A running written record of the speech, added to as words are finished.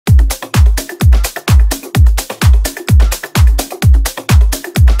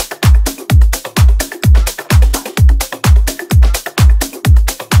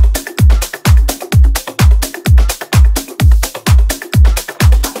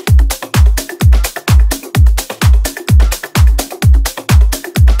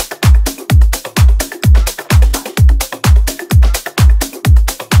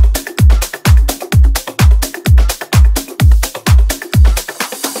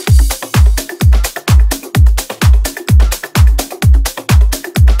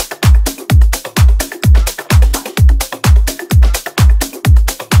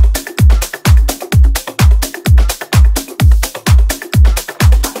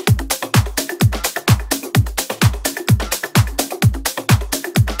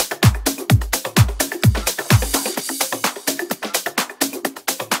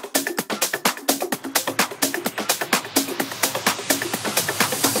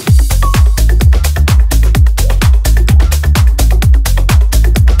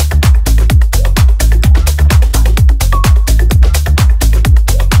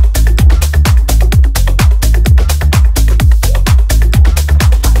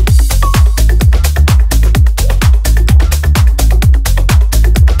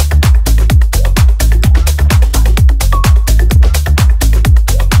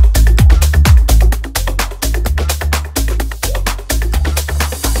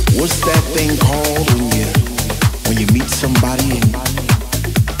What's that thing called when you meet somebody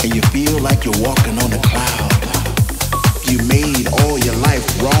and you feel like you're walking on a cloud? You made all your life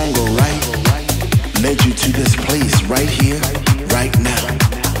wrong or right, led you to this place right here, right now.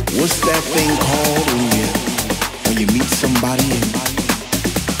 What's that thing called when you meet somebody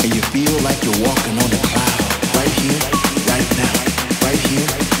and you feel like you're walking on a cloud? Right here, right now, right here,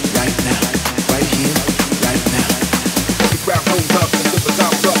 right now, right here, right now. The crowd goes up until the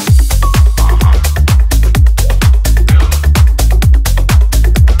time's up.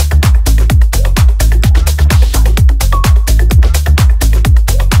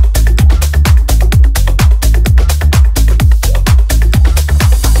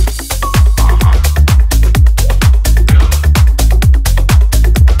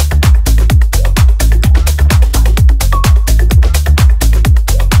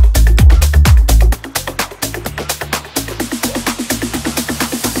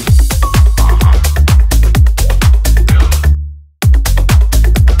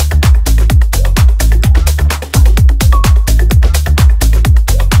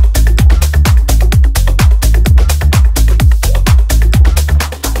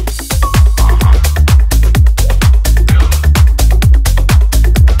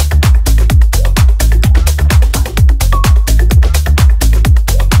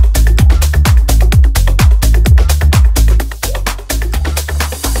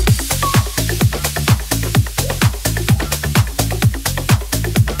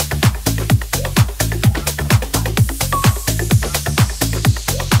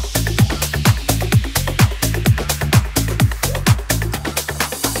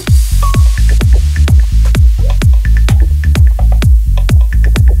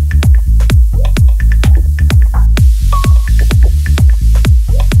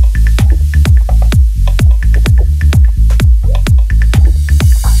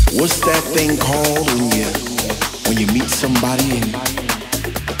 What's that thing called when you meet somebody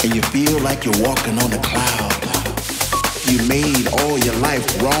and you feel like you're walking on a cloud? You made all your life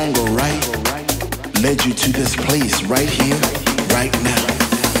wrong or right, led you to this place right here, right now.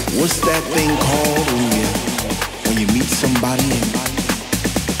 What's that thing called when you meet somebody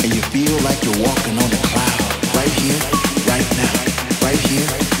and you feel like you're walking on a cloud?